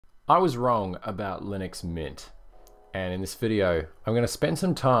I was wrong about Linux Mint, and in this video I'm going to spend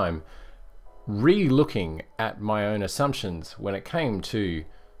some time re-looking at my own assumptions when it came to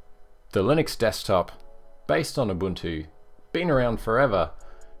the Linux desktop based on Ubuntu, been around forever,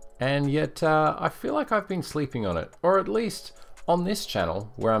 and yet I feel like I've been sleeping on it, or at least on this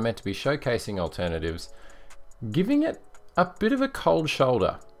channel where I'm meant to be showcasing alternatives, giving it a bit of a cold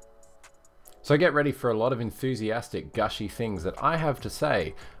shoulder. So get ready for a lot of enthusiastic, gushy things that I have to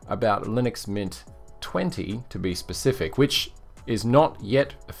say about Linux Mint 20 to be specific, which is not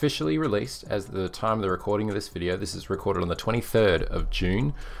yet officially released as the time of the recording of this video. This is recorded on the 23rd of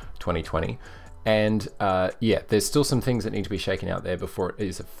June 2020. And yeah, there's still some things that need to be shaken out there before it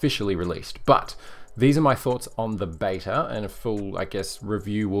is officially released. But these are my thoughts on the beta, and a full, I guess,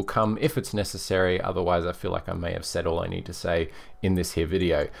 review will come if it's necessary. Otherwise, I feel like I may have said all I need to say in this here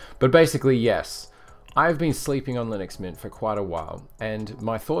video. But basically, yes, I've been sleeping on Linux Mint for quite a while, and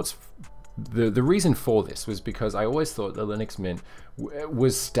my thoughts, the reason for this was because I always thought the Linux Mint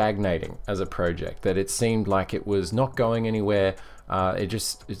was stagnating as a project, that it seemed like it was not going anywhere. It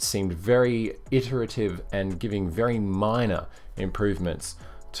seemed very iterative and giving very minor improvements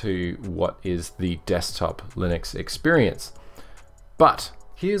to what is the desktop Linux experience. But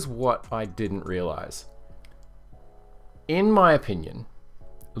here's what I didn't realize. In my opinion,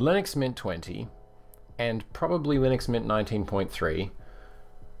 Linux Mint 20 and probably Linux Mint 19.3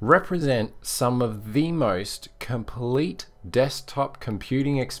 represent some of the most complete desktop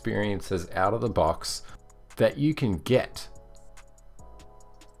computing experiences out of the box that you can get.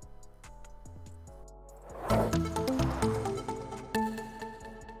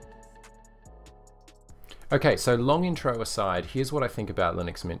 Okay, so long intro aside, here's what I think about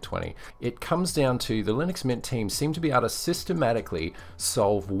Linux Mint 20. It comes down to the Linux Mint team seem to be able to systematically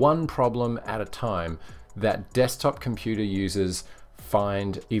solve one problem at a time that desktop computer users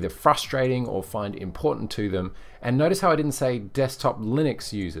find either frustrating or find important to them. And notice how I didn't say desktop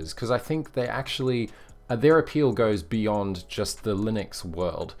Linux users, because I think they actually, their appeal goes beyond just the Linux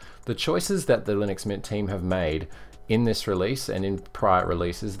world. The choices that the Linux Mint team have made in this release and in prior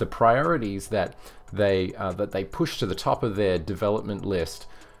releases, the priorities that they push to the top of their development list,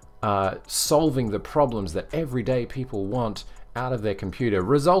 solving the problems that everyday people want out of their computer,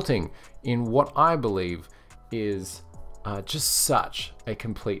 resulting in what I believe is just such a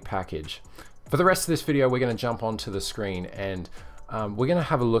complete package. For the rest of this video, we're going to jump onto the screen and we're going to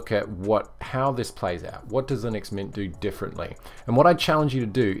have a look at how this plays out. What does Linux Mint do differently? And what I challenge you to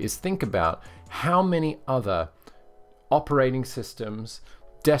do is think about how many other operating systems,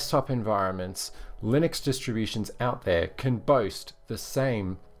 desktop environments, Linux distributions out there can boast the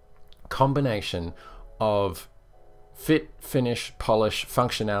same combination of fit, finish, polish,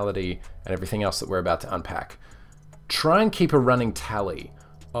 functionality, and everything else that we're about to unpack. Try and keep a running tally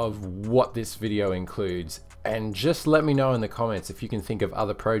of what this video includes, and just let me know in the comments if you can think of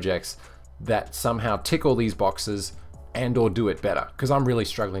other projects that somehow tick all these boxes and or do it better, because I'm really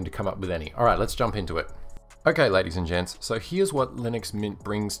struggling to come up with any. All right, let's jump into it. Okay, ladies and gents, so here's what Linux Mint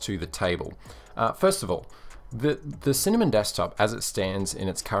brings to the table. First of all, the Cinnamon desktop as it stands in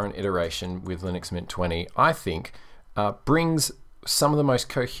its current iteration with Linux Mint 20, I think brings some of the most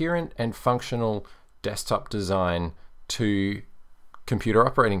coherent and functional desktop design to computer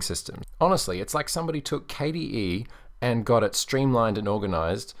operating systems. Honestly, it's like somebody took KDE and got it streamlined and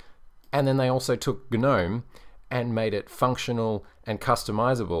organized, and then they also took GNOME and made it functional and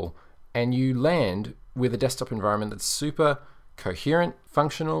customizable, and you land with a desktop environment that's super coherent,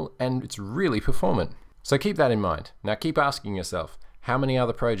 functional, and it's really performant. So keep that in mind. Now keep asking yourself, how many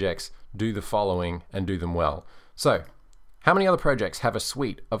other projects do the following and do them well? So, how many other projects have a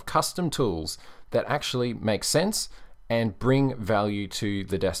suite of custom tools that actually make sense and bring value to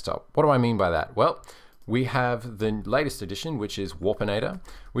the desktop? What do I mean by that? Well, we have the latest edition, which is Warpinator,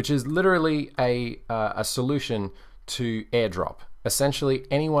 which is literally a solution to AirDrop. Essentially,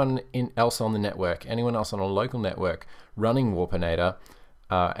 anyone else on the network, anyone else on a local network running Warpinator,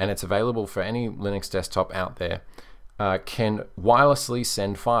 and it's available for any Linux desktop out there, can wirelessly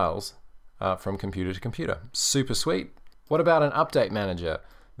send files from computer to computer. Super sweet. What about an update manager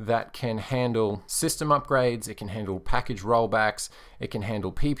that can handle system upgrades? It can handle package rollbacks. It can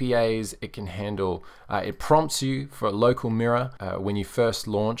handle PPAs. It can handle, it prompts you for a local mirror when you first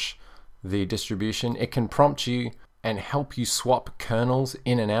launch the distribution. It can prompt you and help you swap kernels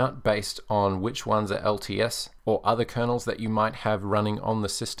in and out based on which ones are LTS or other kernels that you might have running on the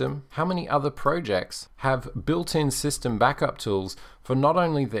system. How many other projects have built-in system backup tools for not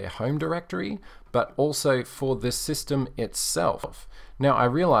only their home directory, but also for the system itself? Now I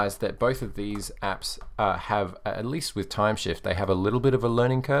realize that both of these apps have, at least with Timeshift, they have a little bit of a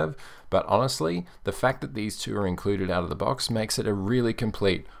learning curve, but honestly, the fact that these two are included out of the box makes it a really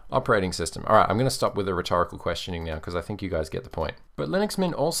complete operating system. All right, I'm going to stop with the rhetorical questioning now because I think you guys get the point. But Linux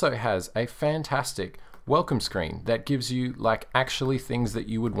Mint also has a fantastic welcome screen that gives you like actually things that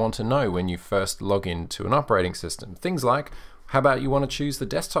you would want to know when you first log into an operating system. Things like, how about you want to choose the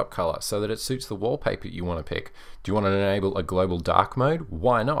desktop color so that it suits the wallpaper you want to pick? Do you want to enable a global dark mode?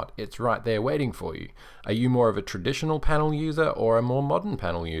 Why not? It's right there waiting for you. Are you more of a traditional panel user or a more modern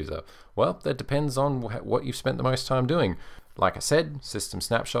panel user? Well, that depends on what you've spent the most time doing. Like I said, system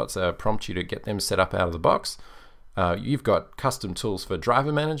snapshots prompt you to get them set up out of the box. You've got custom tools for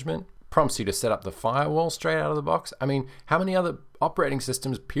driver management, prompts you to set up the firewall straight out of the box. I mean, how many other operating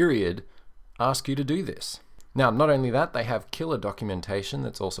systems, period, ask you to do this? Now, not only that, they have killer documentation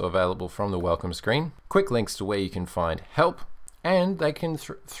that's also available from the welcome screen, quick links to where you can find help, and they can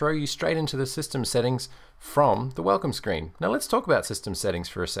throw you straight into the system settings from the welcome screen. Now let's talk about system settings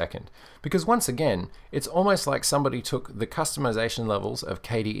for a second, because once again, it's almost like somebody took the customization levels of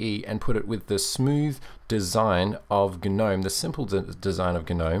KDE and put it with the smooth design of GNOME, the simple design of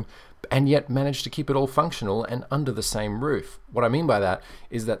GNOME, and yet managed to keep it all functional and under the same roof. What I mean by that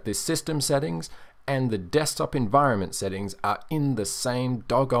is that the system settings and the desktop environment settings are in the same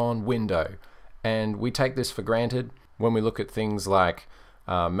doggone window. And we take this for granted when we look at things like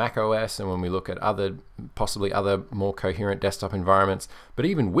Mac OS and when we look at possibly other more coherent desktop environments. But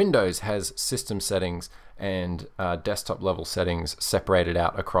even Windows has system settings and desktop level settings separated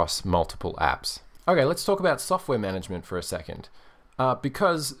out across multiple apps. Okay, let's talk about software management for a second.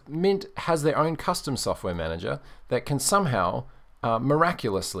 Because Mint has their own custom software manager that can somehow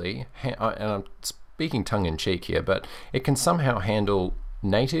miraculously, and I'm speaking tongue-in-cheek here, but it can somehow handle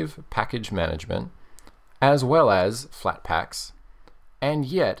native package management as well as Flatpaks, and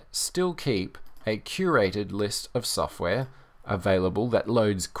yet still keep a curated list of software available that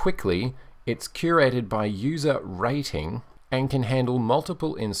loads quickly. It's curated by user rating and can handle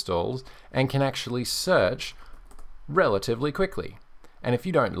multiple installs and can actually search relatively quickly. And if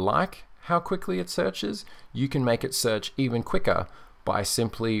you don't like how quickly it searches, you can make it search even quicker by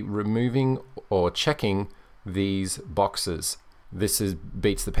simply removing or checking these boxes. This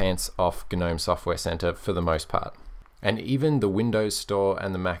beats the pants off GNOME Software Center for the most part. And even the Windows Store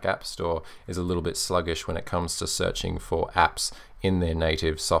and the Mac App Store is a little bit sluggish when it comes to searching for apps in their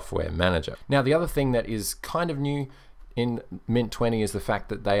native software manager. Now, the other thing that is kind of new in Mint 20 is the fact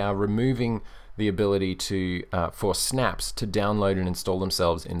that they are removing the ability to for snaps to download and install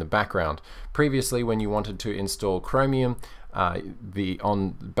themselves in the background. Previously, when you wanted to install Chromium,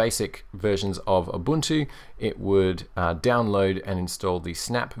 on basic versions of Ubuntu, it would download and install the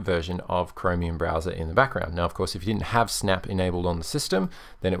Snap version of Chromium browser in the background. Now, of course, if you didn't have Snap enabled on the system,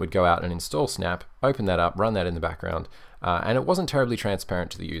 then it would go out and install Snap, open that up, run that in the background, and it wasn't terribly transparent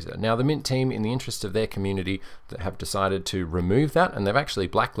to the user. Now, the Mint team, in the interest of their community, have decided to remove that, and they've actually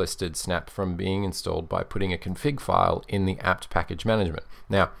blacklisted Snap from being installed by putting a config file in the apt package management.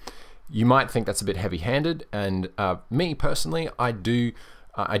 Now, you might think that's a bit heavy-handed, and me personally, I do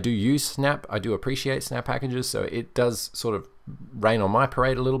use Snap. I do appreciate Snap packages, so it does sort of rain on my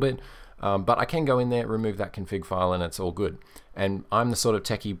parade a little bit. But I can go in there, remove that config file, and it's all good. And I'm the sort of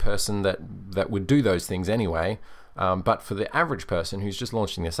techie person that would do those things anyway. But for the average person who's just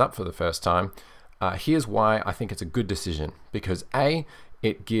launching this up for the first time, here's why I think it's a good decision. Because A,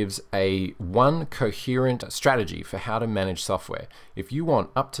 it gives one coherent strategy for how to manage software. If you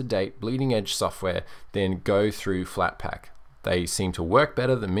want up-to-date, bleeding-edge software, then go through Flatpak. They seem to work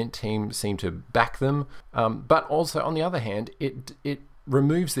better. The Mint team seem to back them. But also, on the other hand, it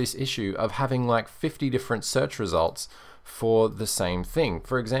removes this issue of having like 50 different search results for the same thing.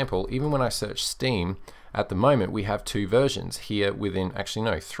 For example, even when I search Steam, at the moment we have 2 versions here within, actually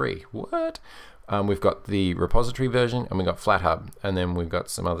no, 3. What? We've got the repository version and we've got FlatHub, and then we've got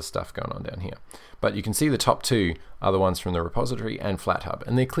some other stuff going on down here. But you can see the top 2 are the ones from the repository and FlatHub,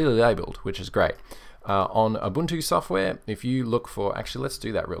 and they're clearly labeled, which is great. On Ubuntu software, if you look for, actually let's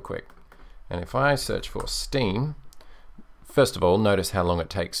do that real quick. And if I search for Steam, first of all, notice how long it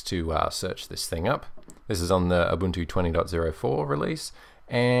takes to search this thing up. This is on the Ubuntu 20.04 release,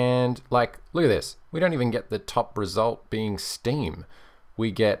 and like, look at this. We don't even get the top result being Steam. We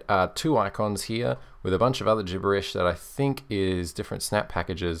get 2 icons here with a bunch of other gibberish that I think is different Snap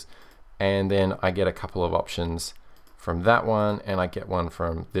packages, and then I get a couple of options from that one, and I get one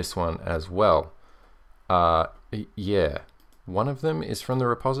from this one as well. Yeah, one of them is from the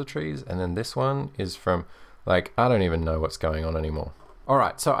repositories, and then this one is from, like, I don't even know what's going on anymore.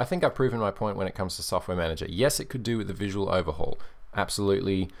 Alright, so I think I've proven my point when it comes to Software Manager. Yes, it could do with the visual overhaul.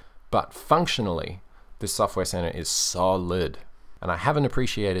 absolutely, but functionally, this software center is solid. And I haven't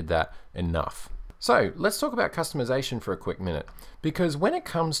appreciated that enough. So let's talk about customization for a quick minute, because when it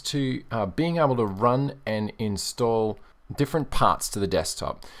comes to being able to run and install different parts to the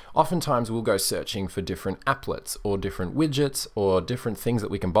desktop, oftentimes we'll go searching for different applets or different widgets or different things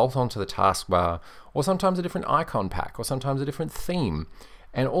that we can bolt onto the taskbar, or sometimes a different icon pack, or sometimes a different theme.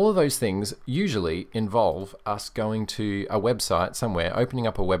 And all of those things usually involve us going to a website somewhere, opening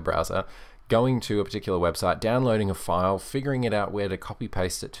up a web browser, going to a particular website, downloading a file, figuring it out where to copy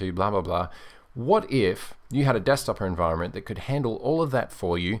paste it to, blah, blah, blah. What if you had a desktop environment that could handle all of that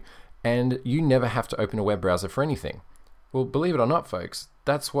for you and you never have to open a web browser for anything? Well, believe it or not, folks,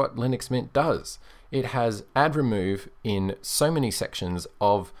 that's what Linux Mint does. It has add remove in so many sections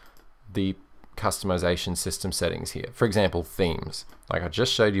of the customization system settings here. For example, themes, like I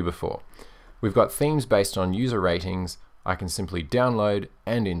just showed you before. We've got themes based on user ratings. I can simply download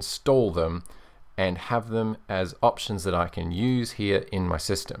and install them and have them as options that I can use here in my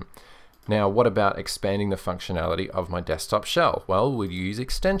system. Now, what about expanding the functionality of my desktop shell? Well, we'll use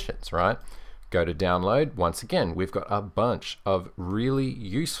extensions, right? Go to download. Once again, we've got a bunch of really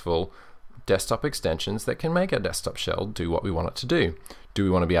useful desktop extensions that can make our desktop shell do what we want it to do. Do we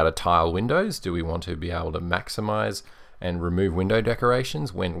want to be able to tile windows? Do we want to be able to maximize and remove window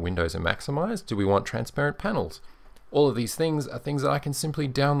decorations when windows are maximized? Do we want transparent panels? All of these things are things that I can simply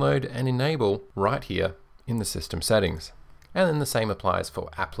download and enable right here in the system settings. And then the same applies for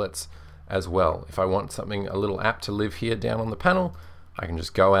applets as well. If I want something, a little app to live here down on the panel, I can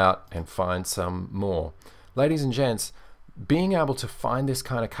just go out and find some more. Ladies and gents, being able to find this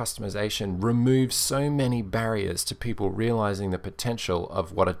kind of customization removes so many barriers to people realizing the potential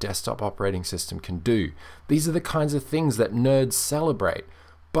of what a desktop operating system can do. These are the kinds of things that nerds celebrate.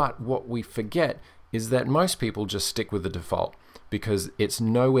 But what we forget is that most people just stick with the default because it's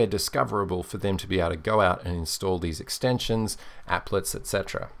nowhere discoverable for them to be able to go out and install these extensions, applets,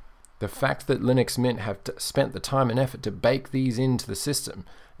 etc. The fact that Linux Mint have spent the time and effort to bake these into the system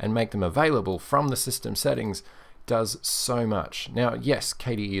and make them available from the system settings does so much. Now, yes,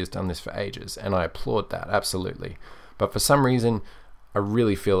 KDE has done this for ages, and I applaud that, absolutely. But for some reason, I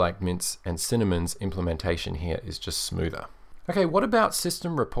really feel like Mint's and Cinnamon's implementation here is just smoother. Okay, what about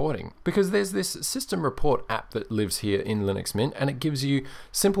system reporting? Because there's this system report app that lives here in Linux Mint, and it gives you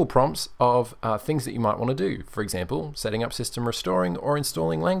simple prompts of things that you might want to do. For example, setting up system restoring or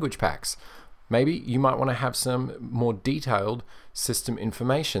installing language packs. Maybe you might want to have some more detailed system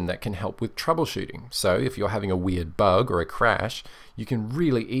information that can help with troubleshooting. So if you're having a weird bug or a crash, you can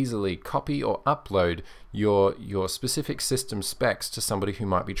really easily copy or upload your specific system specs to somebody who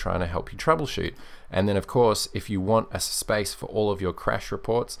might be trying to help you troubleshoot. And then of course, if you want a space for all of your crash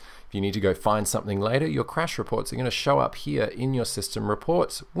reports, if you need to go find something later, your crash reports are going to show up here in your system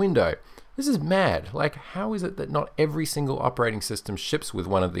reports window. This is mad. Like, how is it that not every single operating system ships with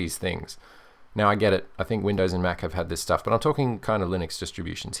one of these things? Now I get it, I think Windows and Mac have had this stuff, but I'm talking kind of Linux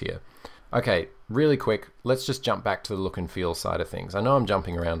distributions here. Okay, really quick, let's just jump back to the look and feel side of things. I know I'm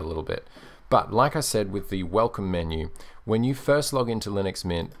jumping around a little bit, but like I said with the welcome menu, when you first log into Linux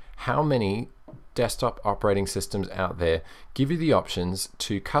Mint, how many desktop operating systems out there give you the options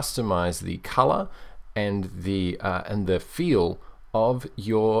to customize the color and the feel of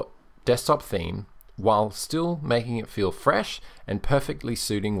your desktop theme while still making it feel fresh and perfectly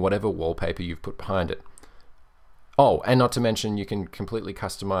suiting whatever wallpaper you've put behind it. Oh, and not to mention you can completely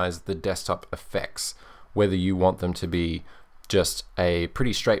customize the desktop effects, whether you want them to be just a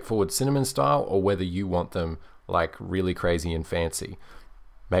pretty straightforward Cinnamon style or whether you want them like really crazy and fancy.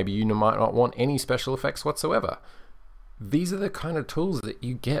 Maybe you might not want any special effects whatsoever. These are the kind of tools that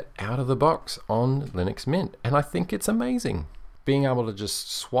you get out of the box on Linux Mint, and I think it's amazing. Being able to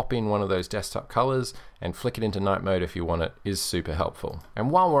just swap in one of those desktop colors and flick it into night mode if you want it is super helpful.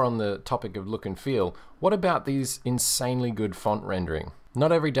 And while we're on the topic of look and feel, what about these insanely good font rendering?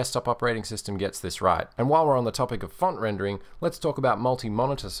 Not every desktop operating system gets this right. And while we're on the topic of font rendering, let's talk about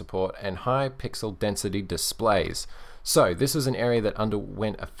multi-monitor support and high pixel density displays. So this is an area that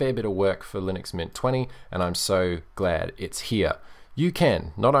underwent a fair bit of work for Linux Mint 20, and I'm so glad it's here. You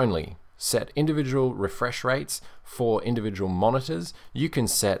can not only set individual refresh rates for individual monitors, you can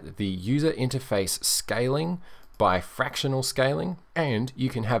set the user interface scaling by fractional scaling, and you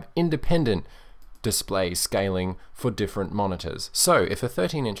can have independent display scaling for different monitors. So if a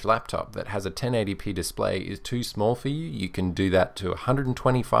 13-inch laptop that has a 1080p display is too small for you, you can do that to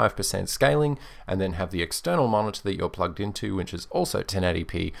 125% scaling and then have the external monitor that you're plugged into, which is also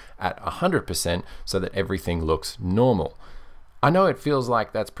 1080p at 100% so that everything looks normal. I know it feels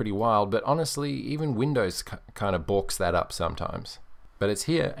like that's pretty wild, but honestly, even Windows kind of balks that up sometimes. but it's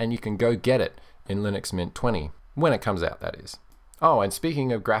here and you can go get it in Linux Mint 20, when it comes out, that is. Oh, and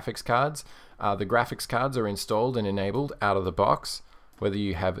speaking of graphics cards, the graphics cards are installed and enabled out of the box, whether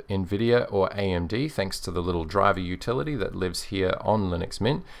you have NVIDIA or AMD, thanks to the little driver utility that lives here on Linux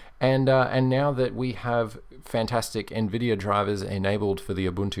Mint. And now that we have fantastic NVIDIA drivers enabled for the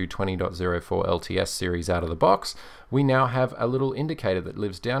Ubuntu 20.04 LTS series out of the box, we now have a little indicator that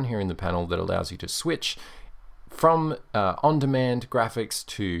lives down here in the panel that allows you to switch from on-demand graphics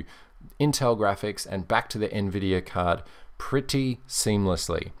to Intel graphics and back to the NVIDIA card pretty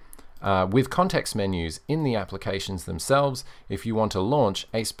seamlessly. With context menus in the applications themselves if you want to launch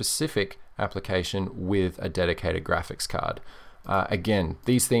a specific application with a dedicated graphics card. Again,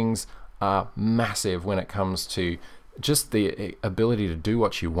 these things are massive when it comes to just the ability to do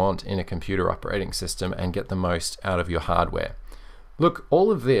what you want in a computer operating system and get the most out of your hardware. Look,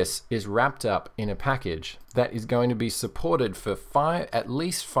 all of this is wrapped up in a package that is going to be supported for at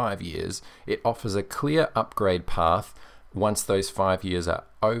least 5 years. It offers a clear upgrade path once those 5 years are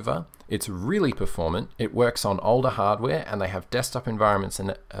over. It's really performant. It works on older hardware, and they have desktop environments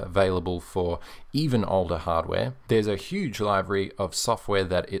available for even older hardware. There's a huge library of software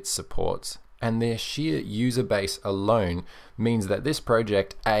that it supports, and their sheer user base alone means that this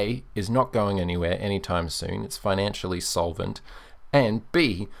project, A, is not going anywhere anytime soon. It's financially solvent. And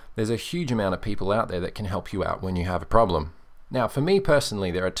B, there's a huge amount of people out there that can help you out when you have a problem. Now, for me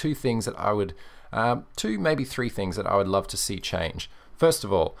personally, there are two things that I would, maybe three things that I would love to see change. First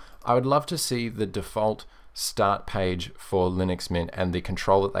of all, I would love to see the default start page for Linux Mint and the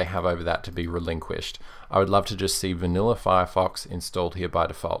control that they have over that to be relinquished. I would love to just see vanilla Firefox installed here by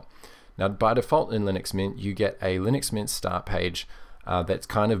default. Now, by default in Linux Mint, you get a Linux Mint start page that's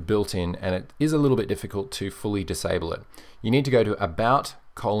kind of built in, and it is a little bit difficult to fully disable it. You need to go to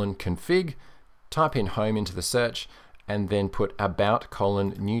about:config, type in home into the search, and then put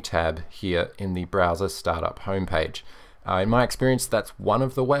about:new tab here in the browser startup homepage. In my experience, that's one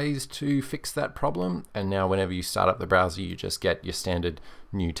of the ways to fix that problem, and now whenever you start up the browser, you just get your standard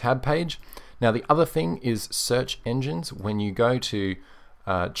new tab page. Now, the other thing is search engines. When you go to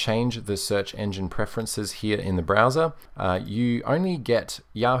change the search engine preferences here in the browser, you only get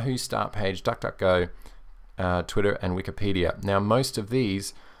Yahoo start page, DuckDuckGo, Twitter, and Wikipedia. Now, most of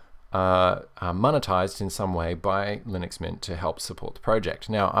these are monetized in some way by Linux Mint to help support the project.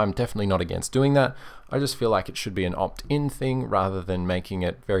 Now, I'm definitely not against doing that. I just feel like it should be an opt-in thing rather than making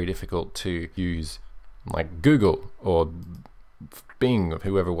it very difficult to use, like Google or Bing, or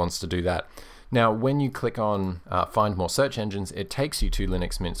whoever wants to do that. Now, when you click on Find More Search Engines, it takes you to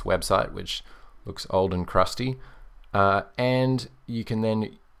Linux Mint's website, which looks old and crusty, and you can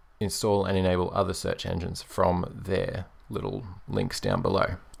then install and enable other search engines from their little links down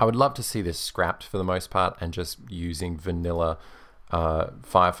below. I would love to see this scrapped for the most part and just using vanilla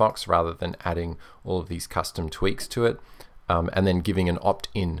Firefox rather than adding all of these custom tweaks to it, and then giving an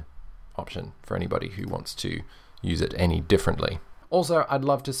opt-in option for anybody who wants to use it any differently. Also, I'd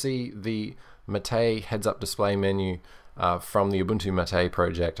love to see the Mate heads-up display menu from the Ubuntu Mate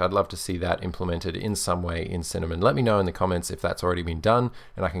project. I'd love to see that implemented in some way in Cinnamon. Let me know in the comments if that's already been done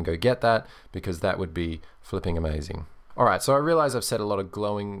and I can go get that, because that would be flipping amazing. Alright, so I realize I've said a lot of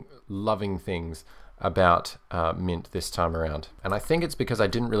glowing, loving things about Mint this time around, and I think it's because I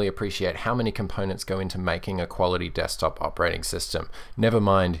didn't really appreciate how many components go into making a quality desktop operating system, never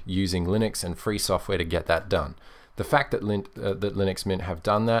mind using Linux and free software to get that done. The fact that Linux Mint have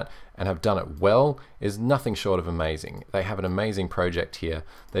done that and have done it well is nothing short of amazing. They have an amazing project here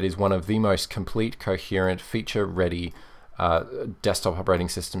that is one of the most complete, coherent, feature-ready desktop operating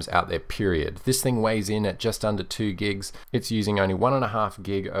systems out there, period. This thing weighs in at just under 2 gigs. It's using only 1.5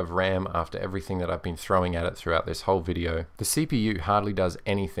 gig of RAM after everything that I've been throwing at it throughout this whole video. The CPU hardly does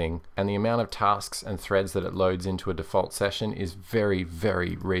anything, and the amount of tasks and threads that it loads into a default session is very,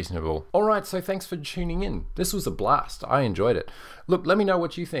 very reasonable. Alright, so thanks for tuning in. This was a blast. I enjoyed it. Look, let me know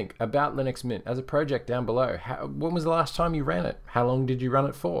what you think about Linux Mint as a project down below. When was the last time you ran it? How long did you run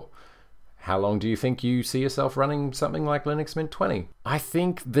it for? How long do you think you see yourself running something like Linux Mint 20? I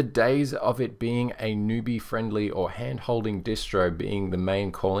think the days of it being a newbie-friendly or hand-holding distro being the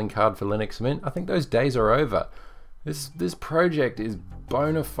main calling card for Linux Mint, I think those days are over. This project is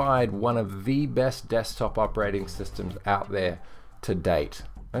bona fide one of the best desktop operating systems out there to date.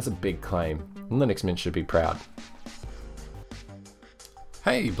 That's a big claim. Linux Mint should be proud.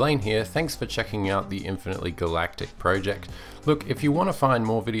 Hey, Blaine here. Thanks for checking out the Infinitely Galactic project. Look, if you want to find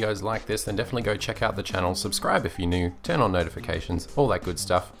more videos like this, then definitely go check out the channel, subscribe if you're new, turn on notifications, all that good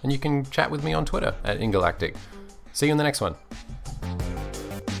stuff, and you can chat with me on Twitter @InGalactic. See you in the next one.